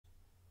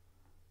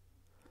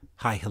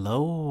Hi,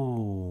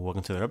 hello.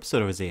 Welcome to another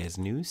episode of Isaiah's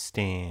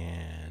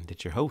Newsstand.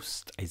 It's your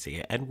host,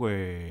 Isaiah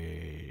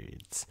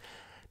Edwards.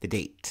 The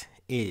date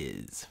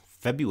is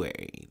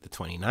February the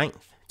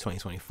 29th,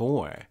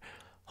 2024.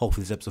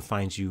 Hopefully this episode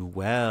finds you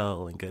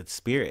well, in good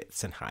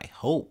spirits and high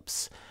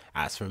hopes.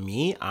 As for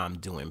me, I'm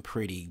doing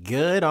pretty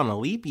good on a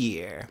leap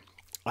year.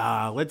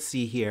 Let's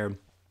see here.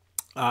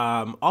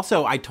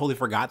 Also, I totally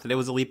forgot that it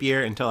was a leap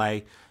year until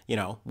I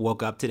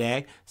woke up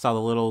today, saw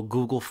the little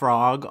Google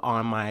frog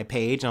on my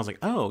page, and I was like,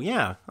 oh,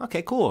 yeah,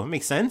 okay, cool. It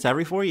makes sense.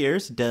 Every 4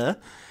 years, duh.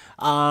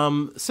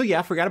 So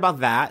yeah, forgot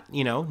about that.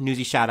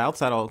 Newsy shout outs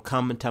that'll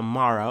come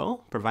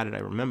tomorrow, provided I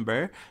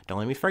remember. Don't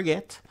let me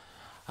forget.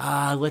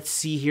 Let's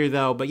see here,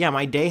 though. But yeah,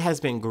 my day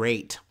has been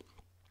great.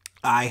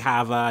 I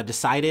have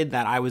decided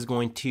that I was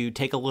going to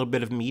take a little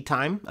bit of me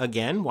time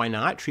again. Why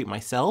not? Treat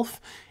myself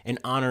in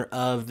honor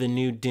of the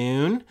new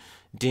Dune.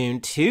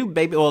 Dune 2,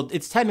 baby. Well,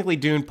 it's technically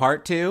Dune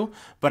Part 2,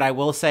 but I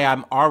will say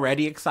I'm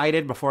already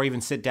excited before I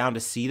even sit down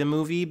to see the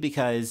movie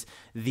because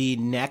the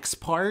next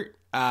part,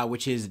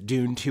 which is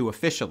Dune 2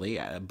 officially,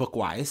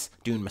 book-wise,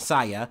 Dune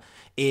Messiah,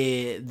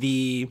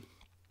 the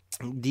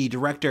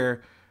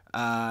director,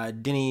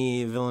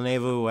 Denis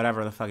Villeneuve,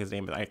 whatever the fuck his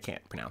name is, I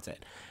can't pronounce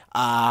it.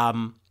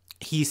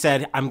 He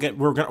said,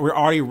 we're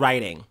already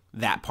writing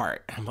that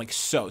part. I'm like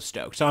so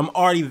stoked. So I'm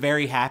already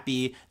very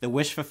happy. The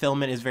wish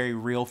fulfillment is very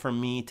real for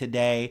me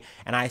today.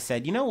 And I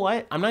said, you know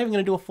what? I'm not even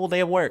going to do a full day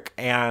of work.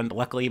 And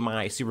luckily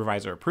my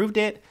supervisor approved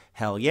it.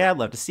 Hell yeah,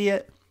 love to see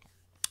it.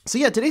 So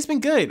yeah, today's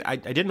been good. I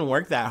didn't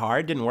work that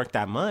hard, didn't work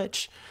that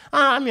much.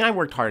 I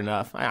worked hard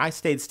enough. I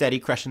stayed steady,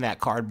 crushing that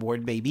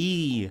cardboard,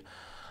 baby.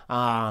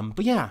 But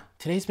yeah,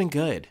 today's been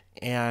good.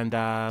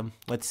 And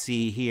let's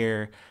see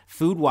here.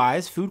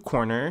 Food-wise, Food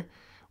Corner.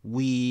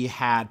 We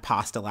had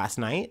pasta last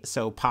night.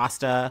 So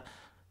pasta,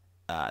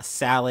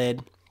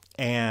 salad,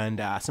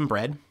 and some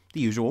bread,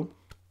 the usual.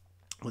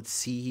 Let's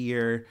see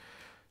here.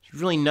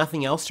 There's really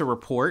nothing else to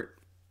report.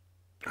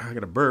 I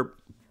got a burp.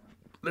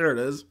 There it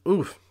is.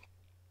 Oof.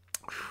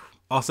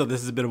 Also,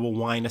 this is a bit of a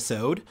wine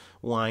episode.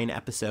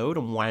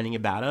 I'm whining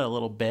about it a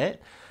little bit.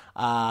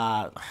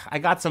 I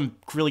got some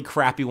really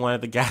crappy one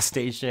at the gas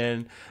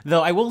station,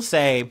 though I will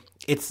say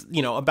it's,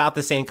 about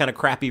the same kind of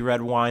crappy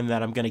red wine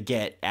that I'm going to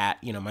get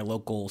at, my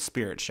local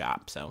spirit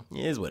shop. So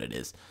it is what it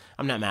is.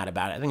 I'm not mad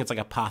about it. I think it's like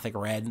a Apothic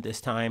Red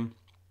this time.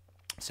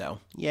 So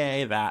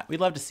yay, that. We'd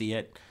love to see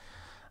it.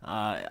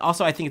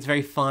 Also, I think it's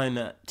very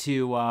fun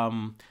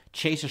to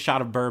chase a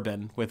shot of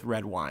bourbon with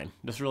red wine.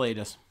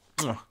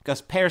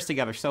 Just pairs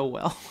together so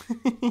well.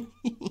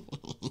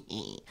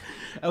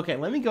 Okay,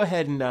 let me go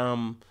ahead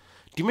and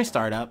do my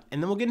startup,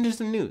 and then we'll get into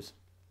some news.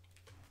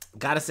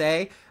 Gotta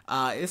say,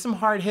 it's some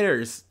hard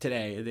hitters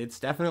today.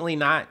 It's definitely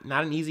not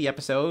an easy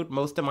episode.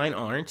 Most of mine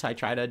aren't. I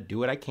try to do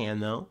what I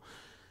can, though.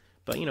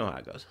 But you know how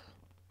it goes.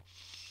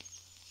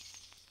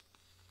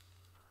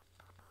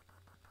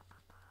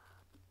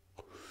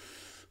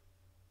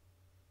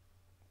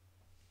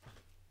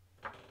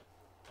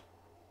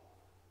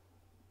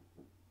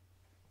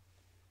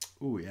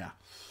 Ooh, yeah.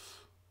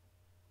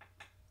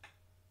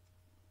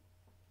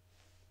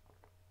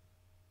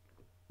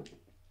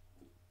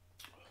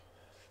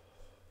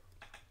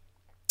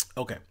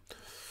 Okay.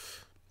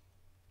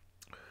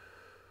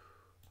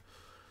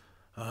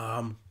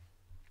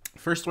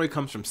 First story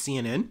comes from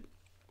CNN.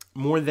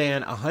 More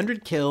than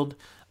 100 killed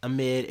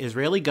amid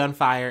Israeli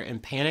gunfire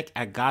and panic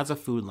at Gaza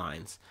food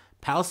lines.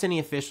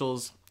 Palestinian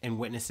officials and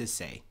witnesses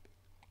say.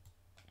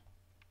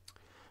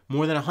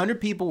 More than 100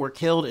 people were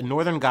killed in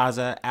northern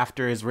Gaza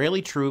after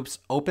Israeli troops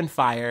opened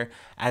fire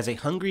as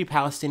hungry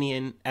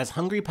Palestinian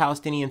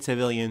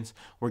civilians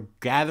were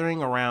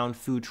gathering around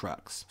food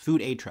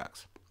aid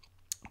trucks.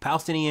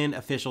 Palestinian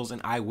officials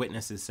and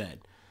eyewitnesses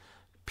said.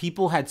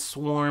 People had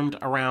swarmed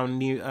around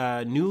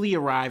newly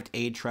arrived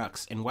aid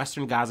trucks in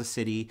western Gaza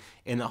City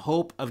in the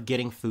hope of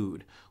getting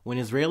food when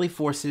Israeli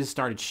forces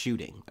started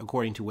shooting,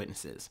 according to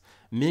witnesses.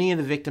 Many of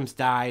the victims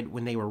died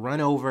when they were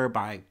run over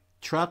by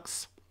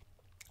trucks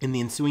in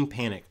the ensuing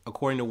panic,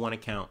 according to one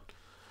account.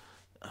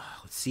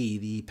 Let's see.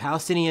 The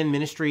Palestinian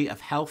Ministry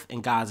of Health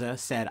in Gaza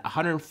said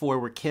 104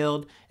 were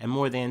killed and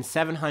more than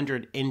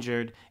 700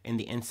 injured in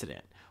the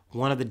incident,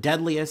 one of the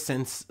deadliest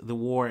since the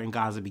war in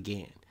Gaza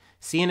began.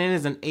 CNN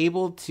is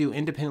unable to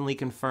independently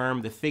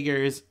confirm the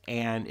figures,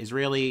 and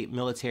Israeli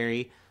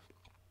military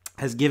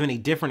has given a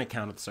different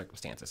account of the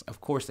circumstances.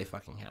 Of course they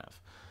fucking have.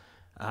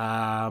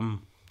 I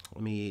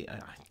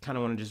kind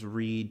of want to just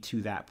read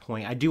to that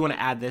point. I do want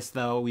to add this,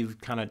 though. We've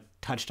kind of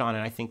touched on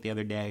it, I think, the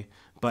other day.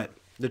 But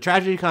the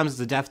tragedy comes as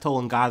the death toll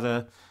in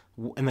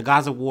the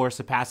Gaza war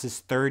surpasses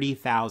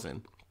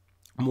 30,000.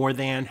 More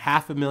than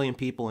 500,000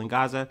 people in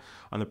Gaza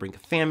on the brink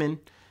of famine,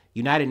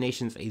 United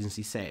Nations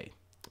agencies say.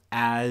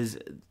 As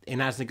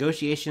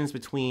negotiations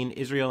between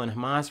Israel and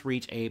Hamas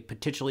reach a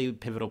potentially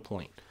pivotal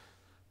point.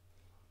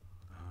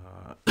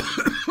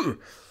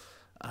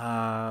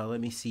 Let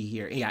me see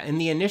here. Yeah, in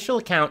the initial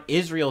account,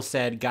 Israel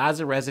said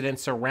Gaza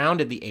residents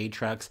surrounded the aid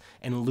trucks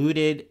and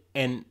looted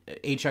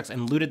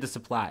the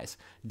supplies.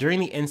 During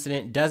the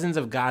incident, dozens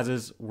of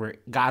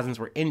Gazans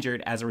were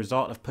injured as a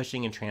result of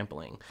pushing and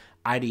trampling,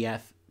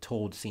 IDF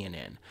told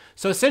CNN.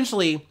 So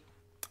essentially,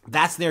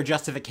 that's their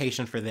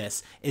justification for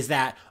this, is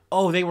that,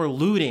 oh, they were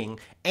looting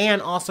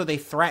and also they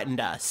threatened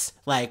us.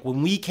 Like,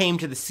 when we came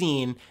to the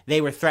scene,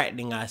 they were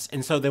threatening us,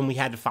 and so then we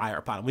had to fire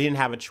upon them. We didn't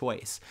have a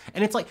choice.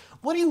 And it's like,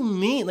 what do you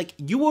mean? Like,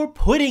 you were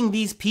putting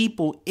these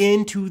people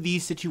into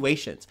these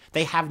situations.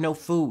 They have no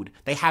food.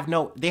 They have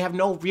no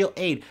real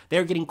aid.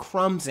 They're getting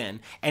crumbs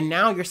in. And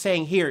now you're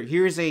saying,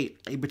 here's a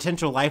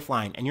potential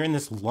lifeline, and you're in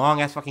this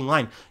long ass fucking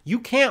line. You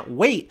can't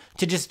wait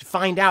to just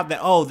find out that,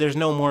 oh, there's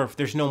no more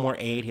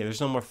aid here. There's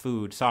no more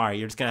food. Sorry,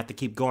 you're just gonna have to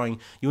keep going.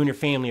 You and your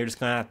family are just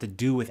gonna have to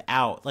do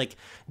without. Like,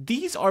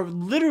 these are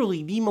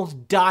literally the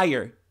most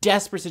dire,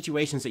 desperate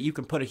situations that you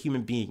can put a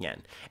human being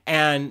in.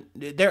 And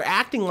they're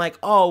acting like,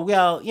 oh,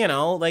 well,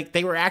 like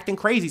they were acting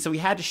crazy, so we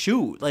had to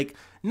shoot. Like,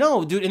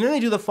 no, dude. And then they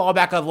do the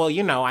fallback of, well,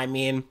 I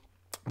mean,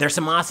 there's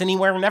Hamas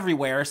anywhere and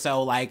everywhere,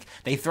 so like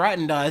they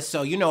threatened us,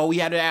 so we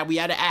had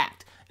to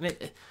act.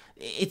 And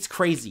it's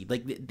crazy.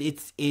 Like,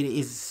 it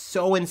is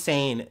so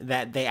insane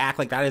that they act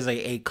like that is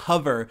a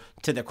cover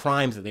to the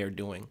crimes that they're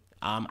doing.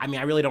 I mean,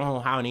 I really don't know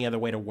how any other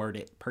way to word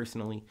it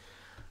personally.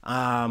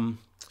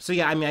 So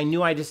yeah, I mean, I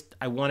knew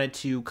I wanted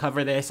to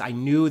cover this. I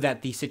knew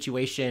that the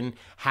situation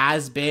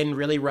has been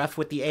really rough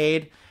with the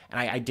aid, and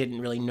I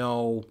didn't really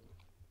know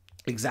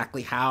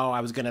exactly how I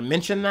was going to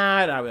mention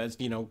that. I was,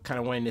 kind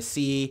of wanting to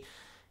see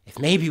if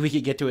maybe we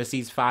could get to a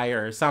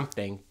ceasefire or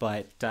something,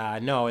 but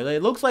no,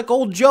 it looks like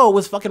old Joe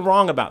was fucking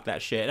wrong about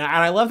that shit. And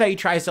I love that he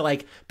tries to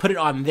like put it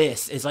on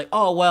this. It's like,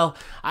 oh, well,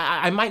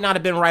 I might not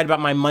have been right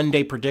about my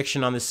Monday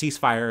prediction on the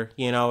ceasefire,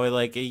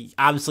 like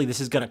obviously this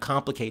is going to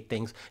complicate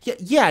things.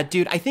 Yeah,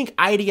 dude, I think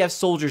IDF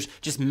soldiers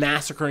just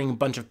massacring a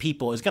bunch of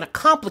people is going to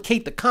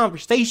complicate the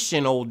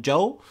conversation, old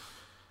Joe.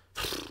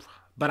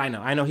 But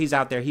I know he's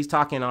out there. He's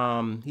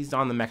talking, he's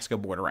on the Mexico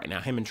border right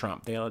now, him and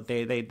Trump.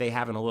 They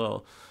having a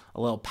little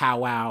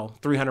powwow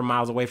 300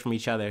 miles away from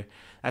each other.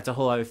 That's a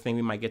whole other thing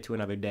we might get to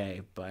another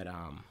day. But,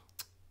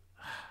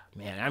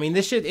 man, I mean,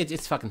 this shit, it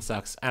fucking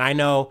sucks. And I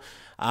know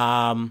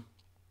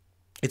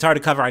it's hard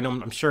to cover.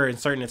 I'm sure and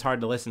certain it's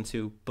hard to listen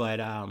to. But,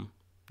 I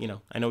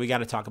know we got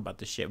to talk about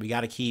this shit. We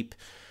got to keep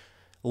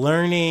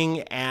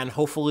learning and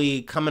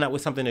hopefully coming up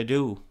with something to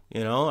do.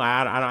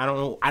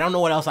 I don't know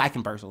what else I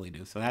can personally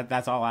do. So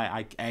that's all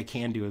I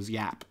can do is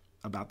yap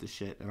about this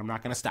shit. And I'm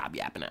not going to stop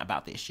yapping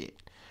about this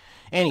shit.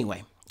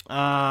 Anyway.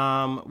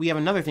 We have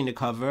another thing to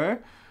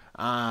cover.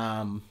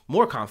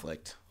 More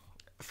conflict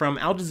from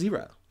Al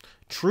Jazeera.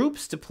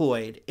 Troops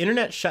deployed.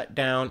 Internet shut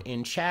down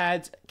in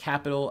Chad's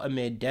capital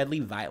amid deadly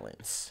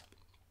violence.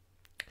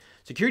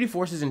 Security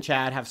forces in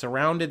Chad have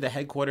surrounded the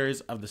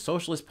headquarters of the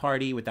Socialist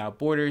Party Without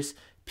Borders,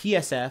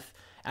 PSF,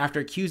 after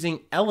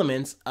accusing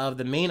elements of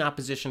the main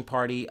opposition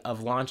party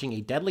of launching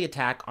a deadly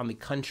attack on the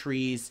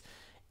country's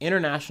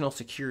international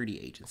security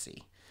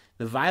agency.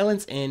 The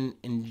violence in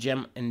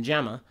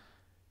N'Djamena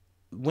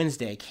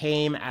Wednesday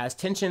came as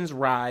tensions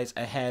rise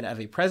ahead of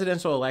a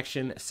presidential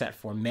election set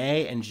for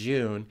May and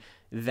June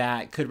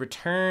that could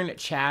return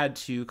Chad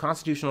to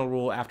constitutional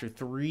rule after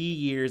 3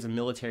 years of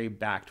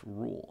military-backed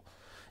rule.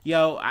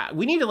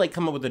 We need to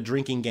come up with a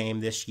drinking game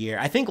this year.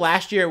 I think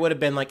last year it would have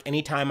been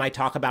anytime I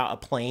talk about a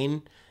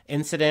plane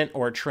incident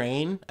or a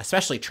train,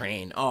 especially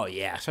train. Oh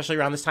yeah, especially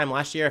around this time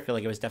last year, I feel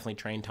like it was definitely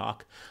train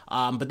talk.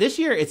 But this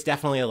year it's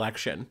definitely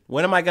election.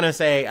 When am I gonna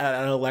say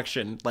an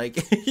election?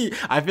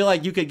 I feel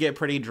like you could get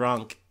pretty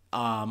drunk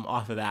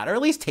off of that, or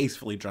at least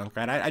tastefully drunk,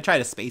 right? I try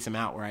to space them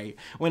out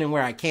when and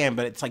where I can,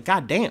 but it's like,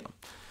 goddamn.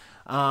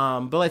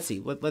 But let's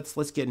see.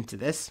 Let's get into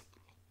this.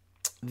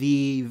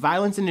 The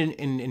violence in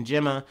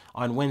N'Djamena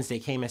on Wednesday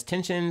came as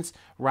tensions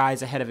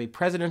rise ahead of a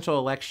presidential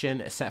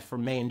election set for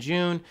May and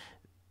June.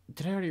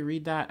 Did I already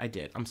read that? I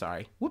did. I'm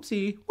sorry.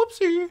 Whoopsie.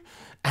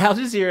 Al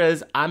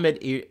Jazeera's Ahmed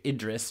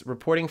Idris,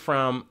 reporting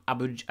from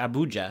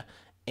Abuja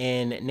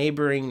in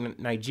neighboring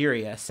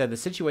Nigeria, said the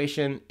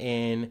situation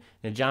in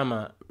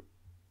N'Djamena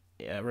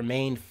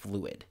remained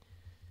fluid.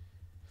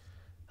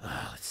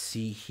 Let's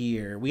see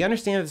here. We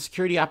understand that the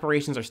security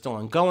operations are still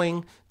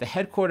ongoing. The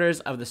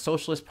headquarters of the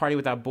Socialist Party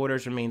Without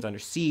Borders remains under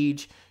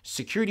siege.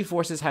 Security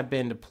forces have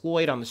been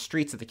deployed on the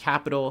streets of the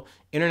capital.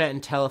 Internet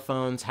and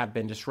telephones have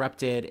been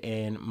disrupted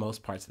in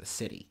most parts of the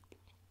city.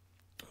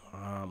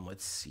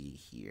 Let's see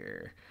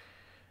here.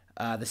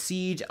 The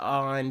siege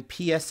on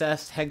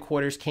PSF's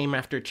headquarters came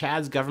after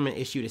Chad's government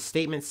issued a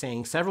statement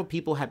saying several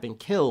people have been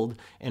killed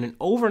in an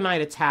overnight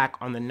attack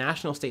on the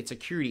National State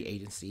Security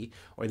Agency,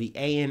 or the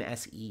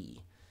ANSE.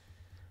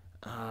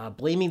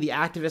 Blaming the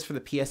activists for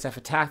the PSF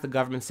attack, the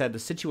government said the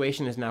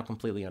situation is now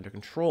completely under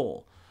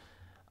control.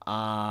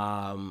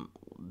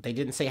 They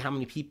didn't say how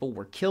many people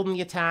were killed in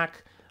the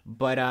attack,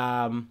 but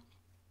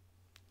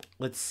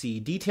let's see.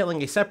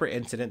 Detailing a separate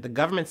incident, the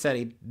government said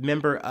a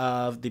member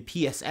of the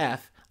PSF,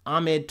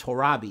 Ahmed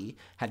Torabi,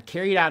 had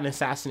carried out an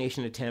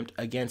assassination attempt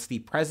against the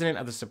president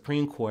of the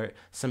Supreme Court,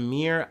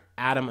 Samir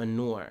Adam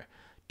Anur.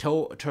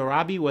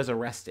 Torabi was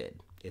arrested,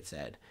 it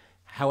said.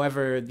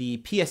 However, the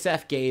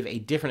PSF gave a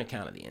different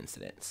account of the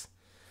incidents.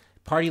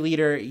 Party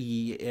leader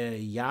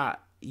Yahya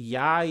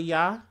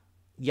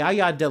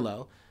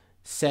Dillo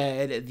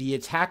said the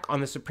attack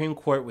on the Supreme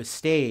Court was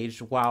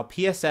staged, while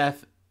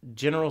PSF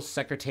General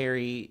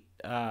Secretary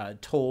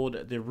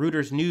told the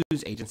Reuters news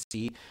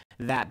agency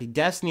that the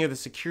deaths near the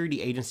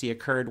security agency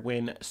occurred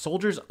when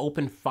soldiers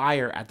opened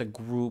fire at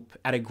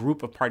a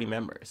group of party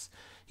members.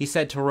 He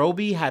said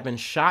Torabi had been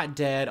shot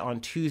dead on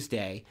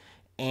Tuesday,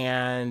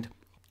 and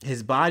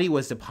his body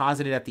was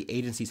deposited at the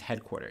agency's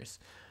headquarters.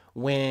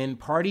 When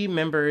party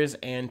members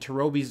and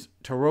Torabi's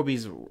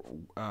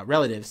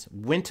relatives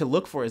went to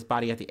look for his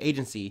body at the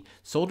agency,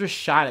 soldiers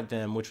shot at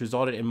them, which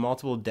resulted in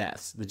multiple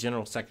deaths, the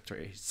general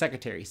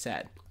secretary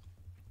said.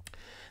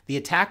 The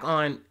attack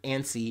on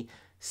RNC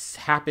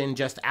happened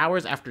just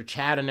hours after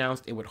Chad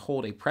announced it would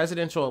hold a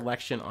presidential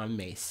election on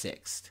May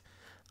 6th.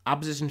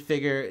 Opposition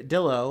figure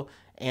Dillo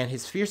and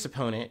his fierce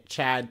opponent,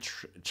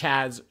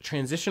 Chad's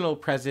transitional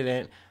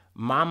president,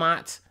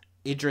 Mahamat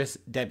Idris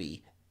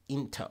Deby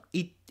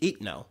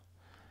Itno,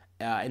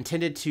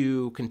 intended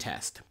to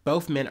contest.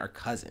 Both men are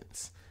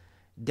cousins.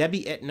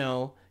 Deby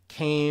Itno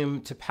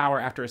came to power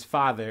after his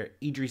father,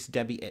 Idris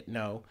Deby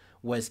Itno,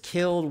 was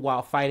killed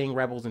while fighting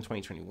rebels in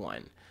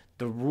 2021.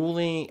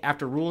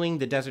 After ruling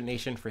the desert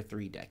nation for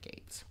 3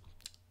 decades.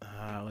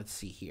 Let's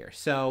see here.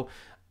 So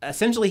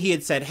essentially he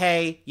had said,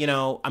 hey,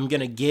 I'm going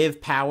to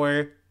give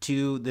power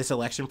to this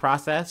election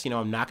process.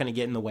 I'm not going to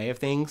get in the way of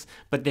things.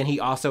 But then he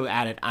also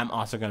added, I'm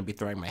also going to be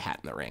throwing my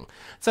hat in the ring.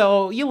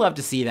 So you love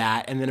to see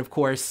that. And then, of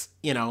course,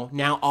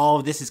 now all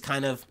of this is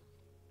kind of,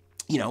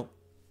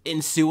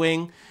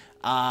 ensuing.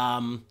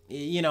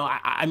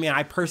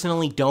 I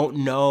personally don't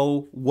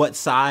know what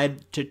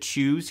side to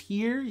choose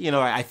here.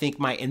 I think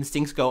my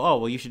instincts go, oh,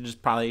 well, you should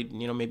just probably,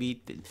 maybe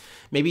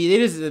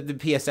it is the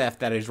PSF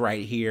that is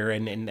right here,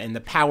 and the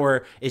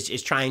power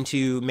is trying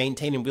to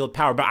maintain and wield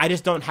power. But I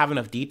just don't have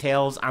enough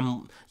details.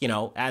 I'm,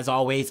 as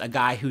always, a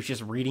guy who's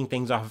just reading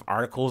things off of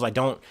articles. I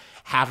don't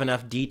have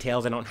enough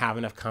details. I don't have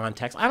enough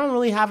context. I don't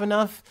really have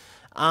enough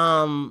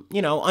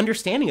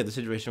understanding of the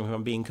situation, if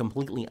I'm being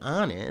completely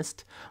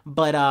honest.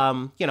 But,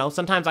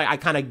 sometimes I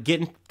kind of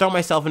throw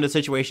myself into a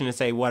situation and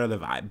say, what are the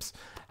vibes?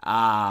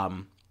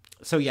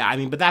 So yeah,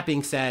 but that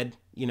being said,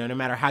 no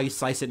matter how you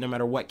slice it, no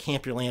matter what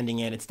camp you're landing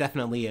in, it's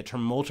definitely a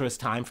tumultuous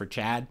time for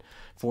Chad,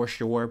 for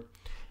sure.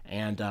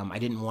 And I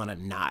didn't want to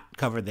not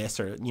cover this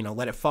or,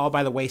 let it fall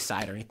by the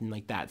wayside or anything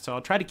like that. So I'll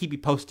try to keep you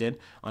posted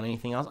on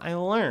anything else I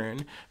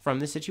learn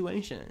from this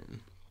situation.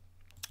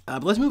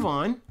 But let's move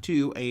on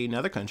to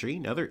another country,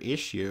 another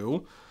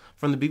issue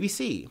from the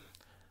BBC.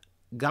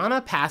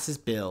 Ghana passes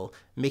bill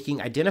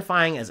making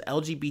identifying as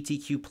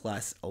LGBTQ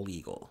plus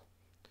illegal.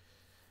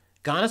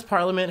 Ghana's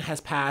parliament has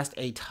passed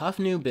a tough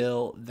new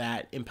bill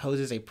that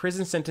imposes a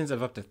prison sentence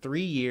of up to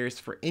 3 years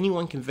for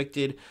anyone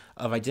convicted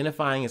of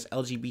identifying as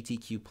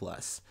LGBTQ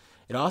plus.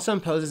 It also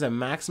imposes a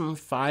maximum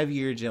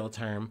 5-year jail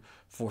term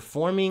for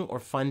forming or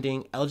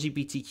funding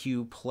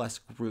LGBTQ plus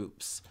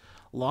groups.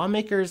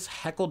 Lawmakers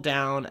heckled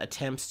down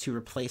attempts to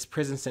replace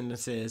prison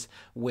sentences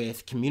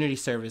with community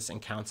service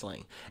and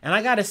counseling. And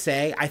I gotta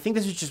say, I think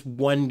this is just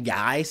one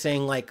guy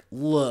saying,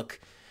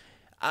 look,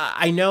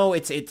 I know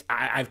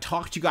I've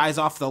talked you guys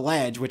off the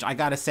ledge, which I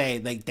gotta say,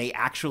 they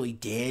actually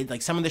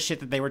did. Some of the shit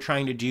that they were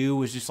trying to do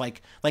was just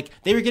like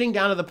they were getting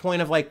down to the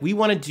point of we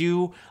want to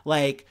do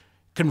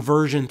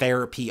conversion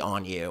therapy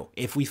on you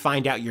if we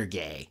find out you're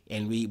gay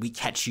and we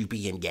catch you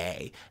being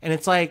gay. And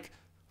it's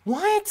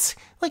what?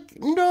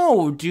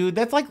 No, dude,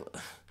 that's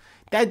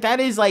that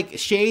is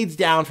shades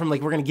down from we're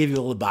going to give you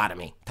a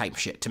lobotomy type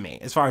shit to me,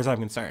 as far as I'm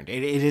concerned.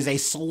 It is a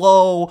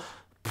slow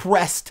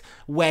pressed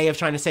way of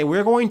trying to say,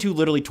 we're going to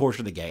literally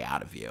torture the gay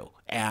out of you.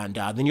 And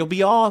then you'll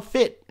be all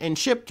fit and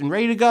shipped and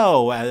ready to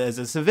go as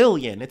a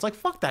civilian. It's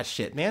fuck that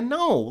shit, man.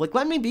 No,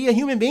 let me be a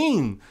human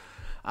being.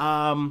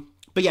 But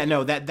yeah,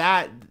 no,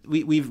 that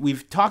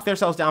we've talked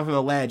ourselves down from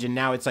the ledge, and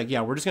now it's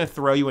yeah, we're just going to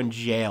throw you in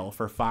jail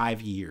for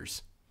 5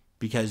 years.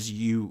 Because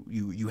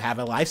you have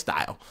a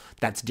lifestyle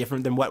that's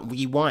different than what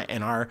we want,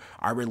 and our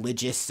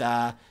religious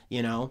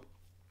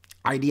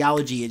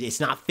ideology, it's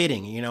not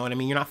fitting. You know what I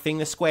mean? You're not fitting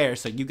the square,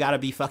 so you got to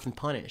be fucking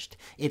punished.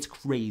 It's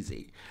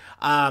crazy.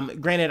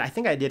 Granted, I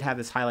think I did have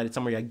this highlighted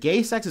somewhere. Yeah,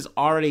 gay sex is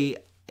already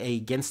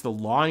against the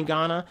law in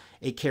Ghana.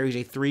 It carries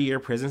a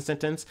 3-year prison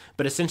sentence,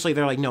 but essentially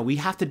they're no, we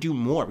have to do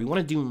more. We want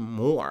to do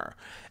more.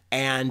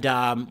 And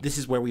this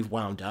is where we've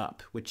wound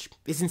up, which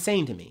is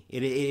insane to me.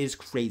 It is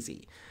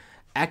crazy.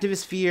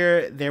 Activists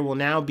fear there will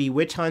now be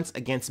witch hunts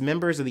against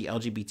members of the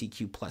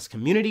LGBTQ plus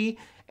community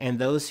and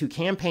those who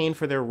campaign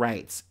for their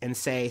rights, and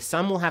say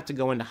some will have to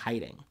go into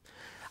hiding.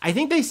 I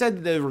think they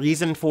said the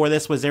reason for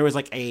this was there was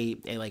a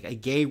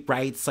gay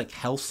rights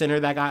health center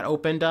that got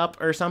opened up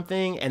or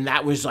something, and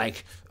that was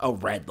a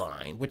red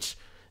line, which,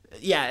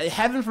 yeah,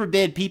 heaven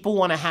forbid people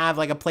want to have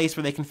a place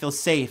where they can feel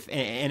safe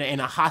in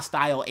a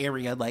hostile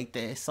area like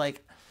this.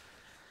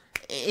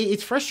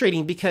 it's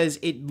frustrating because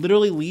it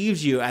literally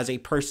leaves you as a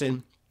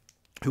person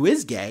who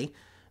is gay.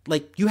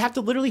 Like, you have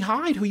to literally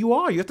hide who you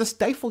are. You have to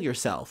stifle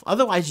yourself.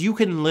 Otherwise, you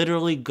can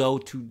literally go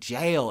to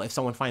jail if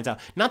someone finds out.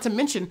 Not to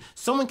mention,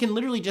 someone can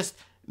literally just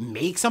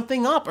make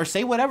something up or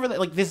say whatever.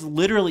 Like, this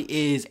literally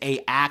is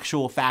a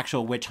actual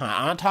factual witch hunt.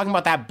 I'm not talking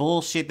about that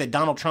bullshit that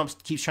Donald Trump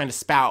keeps trying to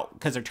spout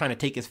because they're trying to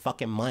take his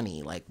fucking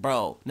money. Like,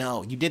 bro,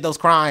 no, you did those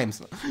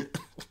crimes.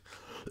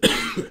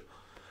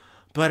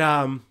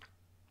 But,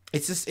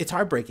 it's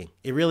heartbreaking.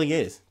 It really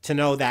is to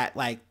know that,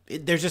 like,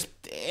 there's just,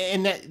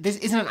 and that this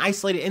isn't an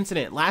isolated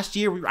incident. Last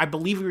year, I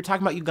believe we were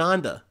talking about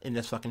Uganda in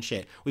this fucking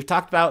shit. We've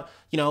talked about,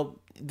 you know,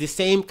 the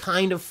same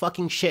kind of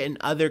fucking shit in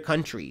other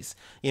countries.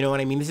 You know what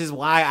I mean? This is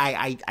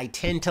why I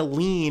tend to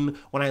lean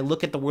when I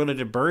look at the world at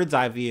a bird's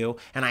eye view,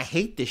 and I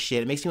hate this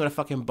shit. It makes me want to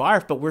fucking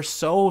barf, but we're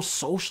so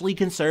socially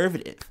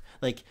conservative.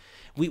 Like,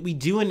 we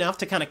do enough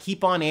to kind of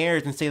keep on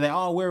airs and say that,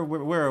 oh,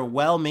 we're a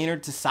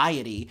well-mannered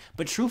society.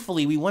 But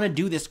truthfully, we want to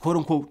do this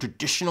quote-unquote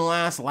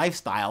traditional-ass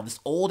lifestyle, this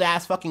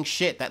old-ass fucking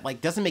shit that,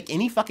 like, doesn't make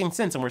any fucking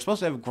sense and we're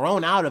supposed to have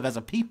grown out of as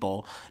a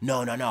people.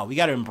 No. We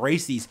got to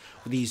embrace these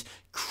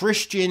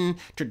Christian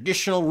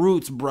traditional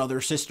roots,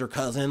 brother, sister,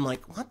 cousin.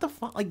 Like, what the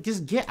fuck? Like,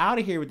 just get out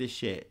of here with this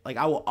shit. Like,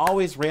 I will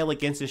always rail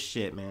against this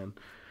shit, man.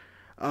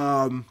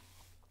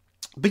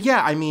 But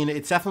yeah, I mean,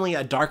 it's definitely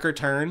a darker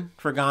turn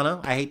for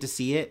Ghana. I hate to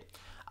see it.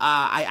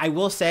 I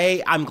will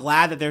say I'm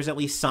glad that there's at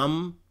least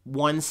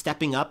someone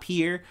stepping up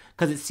here,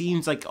 because it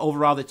seems like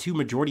overall the two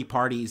majority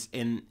parties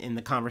in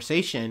the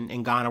conversation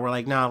in Ghana were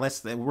like, nah,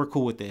 we're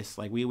cool with this.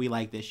 Like, we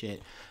like this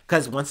shit.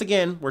 Because once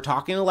again, we're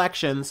talking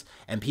elections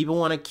and people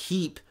want to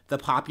keep the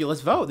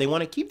populist vote. They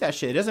want to keep that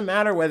shit. It doesn't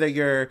matter whether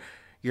you're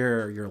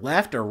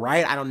left or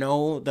right. I don't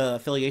know the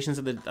affiliations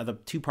of the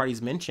two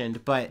parties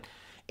mentioned, but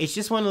it's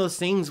just one of those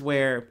things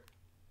where,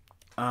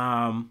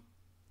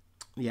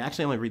 yeah,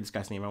 actually, I'm going to read this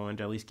guy's name. I wanted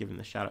to at least give him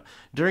the shout out.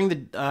 During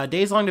the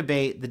days-long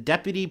debate, the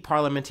deputy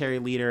parliamentary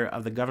leader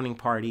of the governing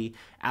party,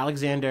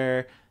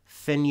 Alexander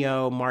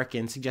Fenyo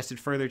Markin,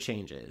 suggested further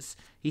changes.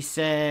 He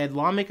said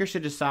lawmakers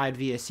should decide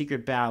via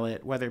secret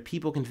ballot whether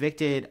people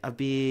convicted of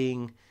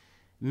being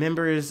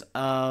members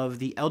of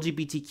the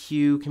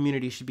LGBTQ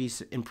community should be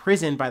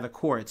imprisoned by the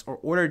courts or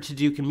ordered to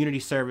do community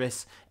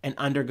service and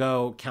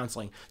undergo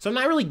counseling. So I'm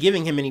not really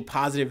giving him any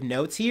positive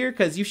notes here,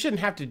 because you shouldn't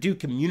have to do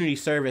community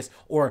service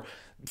or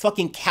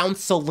fucking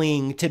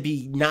counseling to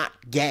be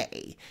not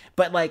gay.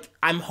 But, like,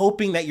 I'm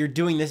hoping that you're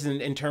doing this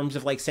in terms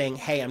of, like, saying,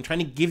 hey, I'm trying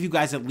to give you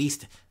guys at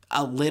least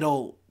a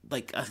little,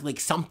 like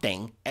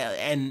something,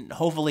 and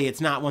hopefully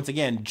it's not, once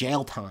again,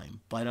 jail time.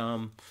 But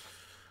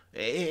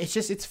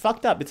it's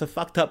fucked up. It's a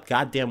fucked up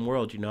goddamn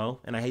world, you know,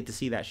 and I hate to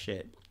see that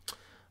shit.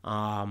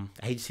 I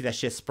hate to see that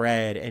shit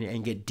spread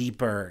and get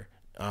deeper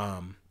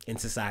in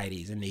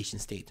societies and nation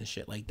states and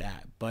shit like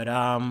that. But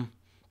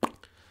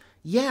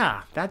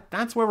yeah,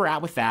 that's where we're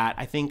at with that.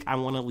 I think I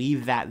want to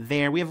leave that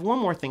there. We have one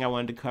more thing I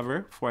wanted to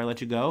cover before I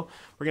let you go.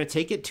 We're going to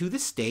take it to the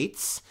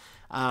States.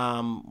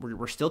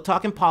 We're still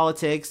talking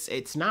politics.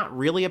 It's not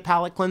really a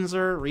palate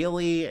cleanser,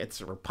 really. It's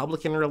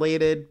Republican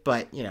related,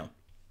 but, you know,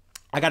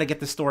 I got to get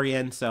the story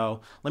in.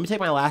 So let me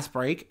take my last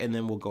break, and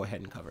then we'll go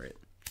ahead and cover it.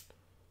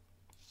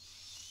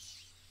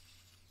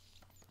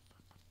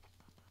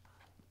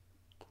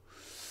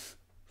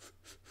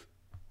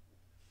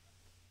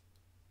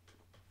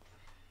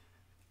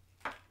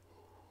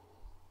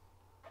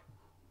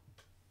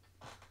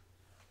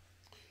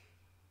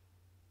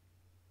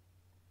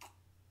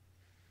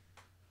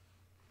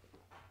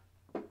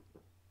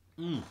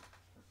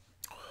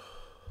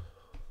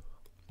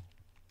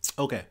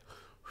 Okay.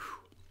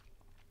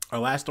 Our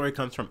last story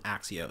comes from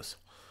Axios.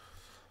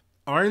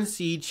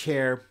 RNC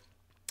chair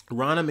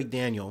Ronna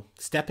McDaniel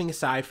stepping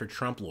aside for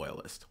Trump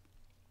loyalist.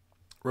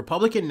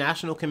 Republican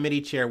National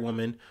Committee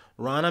chairwoman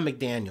Ronna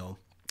McDaniel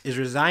is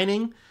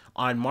resigning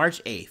on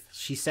March 8th.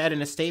 She said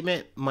in a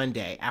statement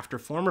Monday after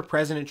former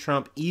President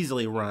Trump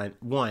easily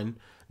won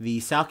the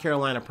South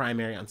Carolina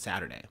primary on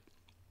Saturday.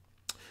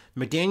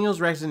 McDaniel's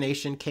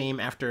resignation came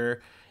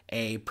after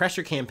a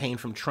pressure campaign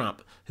from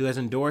Trump, who has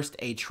endorsed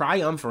a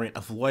triumvirate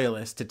of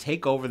loyalists to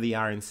take over the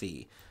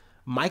RNC.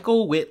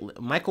 Michael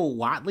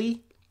Whatley,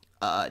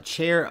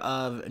 chair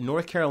of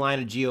North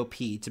Carolina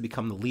GOP, to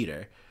become the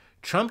leader.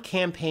 Trump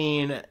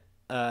campaign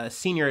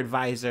senior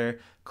advisor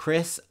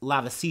Chris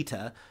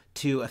Lavasita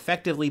to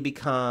effectively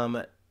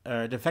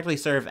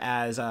serve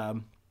as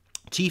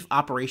chief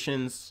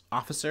operations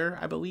officer,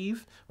 I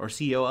believe, or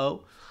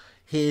COO.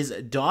 His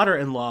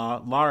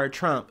daughter-in-law, Laura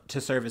Trump, to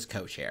serve as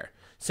co-chair.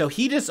 So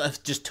he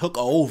just took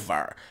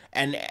over,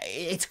 and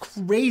it's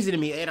crazy to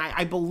me. And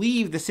I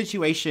believe the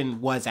situation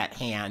was at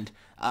hand,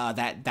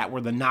 that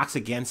were the knocks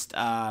against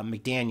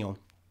McDaniel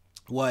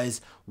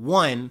was,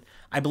 one,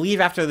 I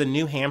believe after the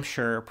New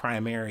Hampshire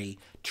primary,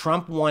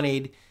 Trump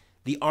wanted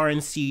the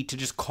RNC to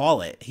just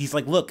call it. He's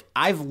like, look,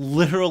 I've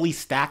literally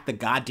stacked the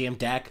goddamn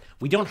deck.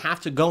 We don't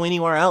have to go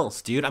anywhere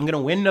else, dude. I'm going to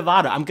win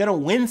Nevada. I'm going to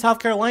win South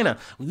Carolina.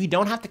 We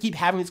don't have to keep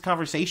having this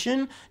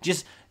conversation.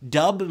 Just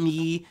dub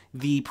me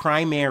the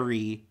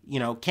primary,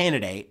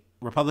 candidate,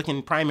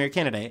 Republican primary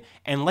candidate,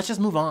 and let's just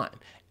move on.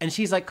 And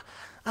she's like,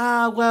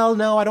 well,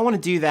 no, I don't want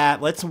to do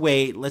that. Let's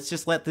wait. Let's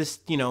just let this,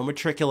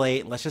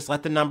 matriculate. Let's just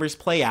let the numbers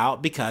play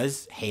out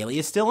because Haley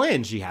is still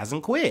in. She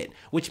hasn't quit,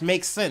 which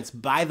makes sense.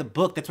 By the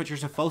book, that's what you're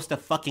supposed to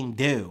fucking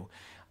do.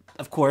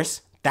 Of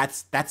course,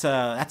 that's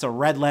a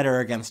red letter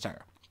against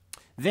her.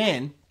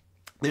 Then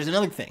there's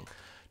another thing.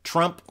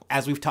 Trump,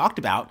 as we've talked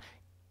about,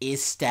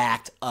 is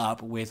stacked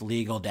up with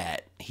legal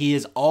debt. He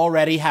is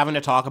already having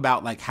to talk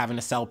about like having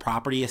to sell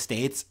property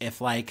estates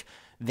if like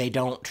they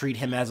don't treat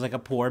him as like a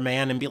poor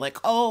man and be like,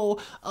 oh,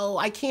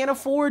 I can't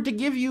afford to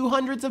give you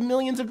hundreds of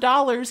millions of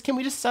dollars. Can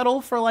we just settle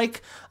for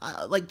like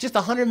just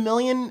 100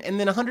 million and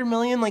then 100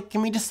 million? Like,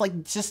 can we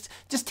just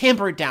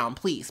tamper it down,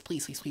 please?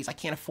 I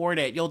can't afford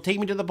it. You'll take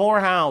me to the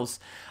poorhouse.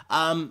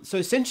 So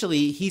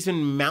essentially he's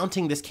been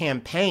mounting this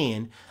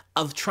campaign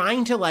of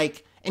trying to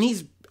and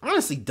he's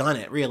honestly done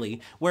it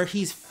really, where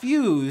he's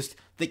fused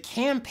the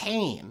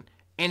campaign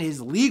and his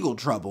legal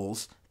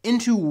troubles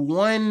into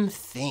one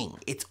thing.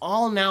 It's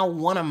all now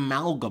one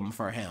amalgam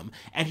for him.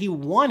 And he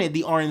wanted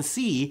the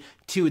RNC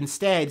to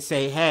instead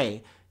say,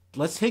 hey,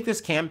 let's take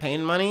this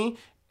campaign money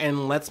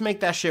and let's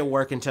make that shit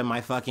work into my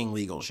fucking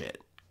legal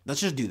shit.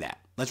 Let's just do that.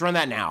 Let's run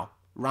that now.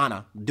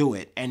 Rana, do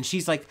it. And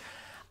she's like,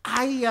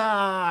 I'm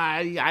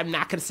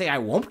not going to say I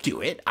won't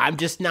do it. I'm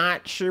just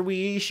not sure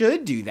we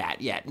should do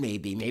that yet.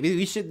 Maybe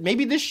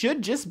this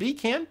should just be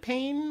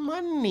campaign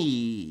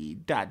money. ...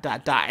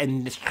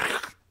 And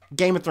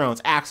Game of Thrones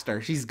axed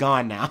her. She's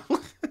gone now.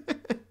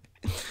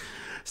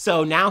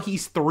 So now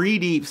he's 3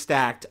 deep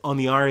stacked on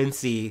the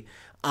RNC.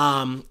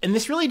 And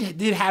this really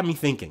did have me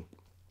thinking.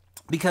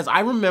 Because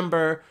I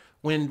remember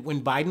when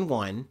Biden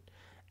won,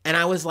 and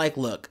I was like,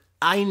 look,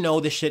 I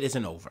know this shit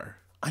isn't over.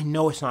 I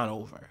know it's not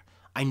over.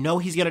 I know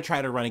he's going to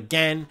try to run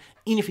again.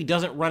 Even if he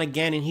doesn't run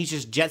again and he's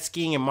just jet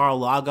skiing in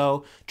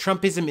Mar-a-Lago,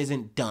 Trumpism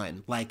isn't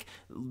done. Like,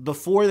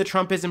 before the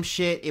Trumpism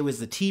shit, it was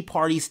the Tea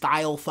Party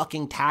style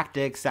fucking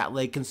tactics that,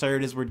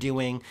 conservatives were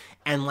doing.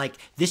 And,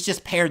 this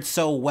just paired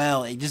so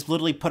well. It just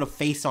literally put a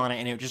face on it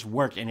and it just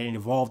worked and it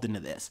evolved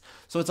into this.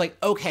 So it's like,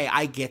 okay,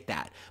 I get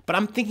that. But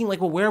I'm thinking,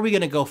 well, where are we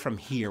going to go from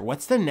here?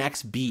 What's the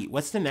next beat?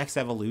 What's the next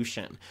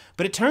evolution?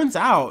 But it turns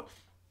out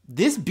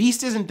this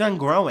beast isn't done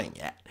growing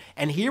yet.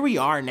 And here we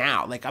are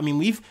now.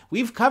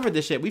 We've covered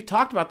this shit. We've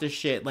talked about this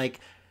shit.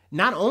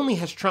 Not only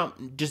has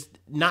Trump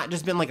not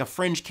just been a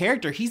fringe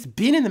character, he's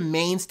been in the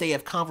mainstay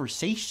of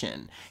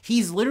conversation.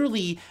 He's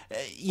literally,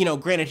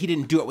 granted he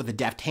didn't do it with a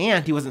deft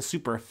hand. He wasn't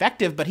super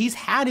effective, but he's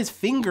had his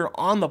finger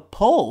on the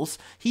pulse.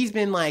 He's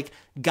been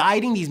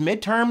guiding these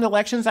midterm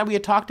elections that we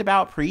had talked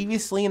about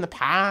previously in the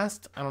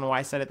past. I don't know why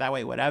I said it that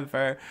way,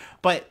 whatever.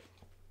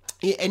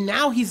 And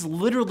now he's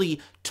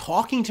literally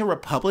talking to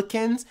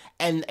Republicans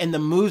and the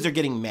moves are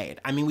getting made.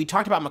 I mean, we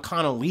talked about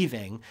McConnell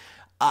leaving.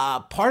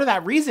 Part of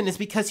that reason is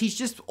because he's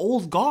just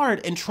old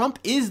guard and Trump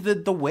is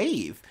the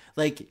wave.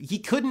 He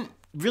couldn't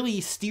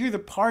really steer the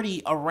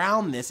party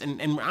around this.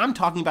 And I'm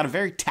talking about a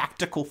very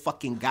tactical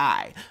fucking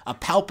guy, a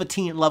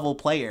Palpatine level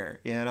player,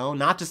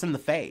 not just in the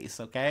face,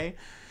 okay?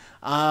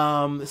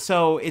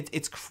 So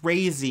it's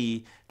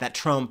crazy that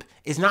Trump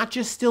is not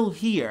just still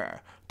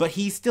here, but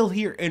he's still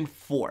here in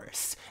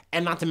force.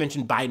 And not to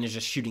mention Biden is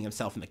just shooting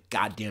himself in the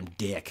goddamn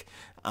dick,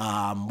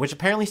 which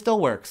apparently still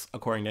works,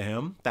 according to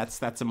him. That's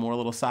some more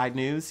little side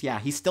news. Yeah,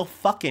 he's still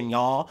fucking,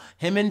 y'all.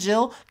 Him and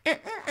Jill.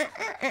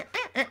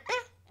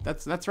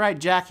 That's right,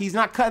 Jack. He's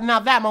not cutting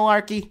out that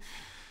malarkey.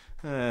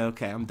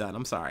 Okay, I'm done.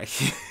 I'm sorry.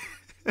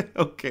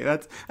 Okay,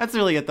 that's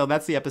really it, though.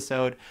 That's the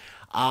episode.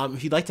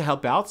 If you'd like to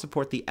help out,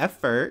 support the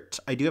effort,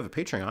 I do have a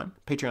Patreon,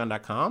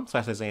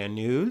 patreon.com/Isaiah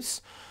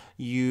News.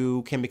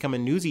 You can become a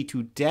newsie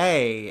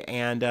today.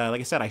 And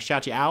like I said, I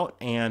shout you out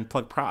and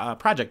plug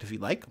project if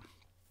you'd like.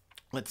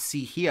 Let's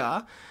see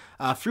here.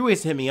 Free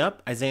ways to hit me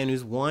up,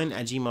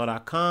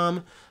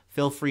 isaiahnews1@gmail.com.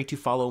 Feel free to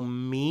follow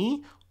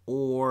me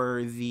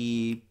or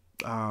the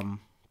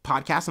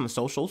podcast on the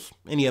socials,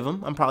 any of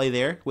them. I'm probably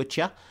there with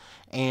you.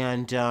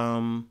 And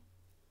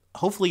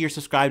hopefully you're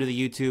subscribed to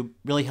the YouTube.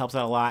 Really helps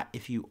out a lot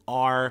if you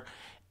are.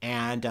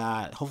 And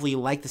hopefully you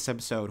like this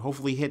episode.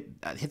 Hopefully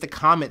hit the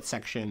comment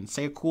section.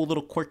 Say a cool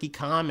little quirky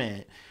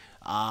comment.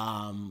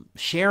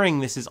 Sharing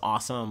this is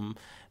awesome.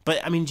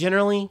 But I mean,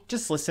 generally,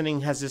 just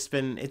listening has just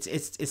been,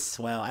 it's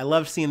swell. I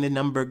love seeing the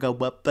number go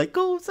up.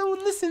 Oh, someone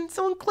listened,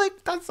 someone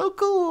clicked. That's so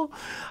cool.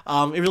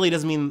 It really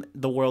does mean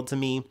the world to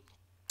me.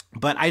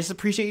 But I just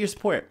appreciate your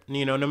support,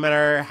 no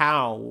matter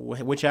how,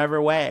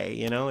 whichever way,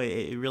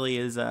 it really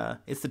is,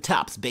 it's the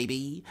tops,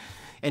 baby.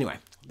 Anyway,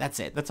 that's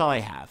it. That's all I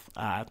have.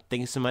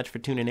 Thank you so much for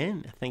tuning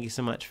in. Thank you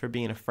so much for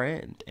being a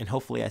friend. And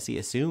hopefully I see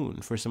you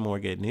soon for some more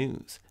good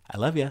news. I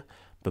love you.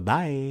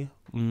 Bye-bye.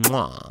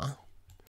 Mwah.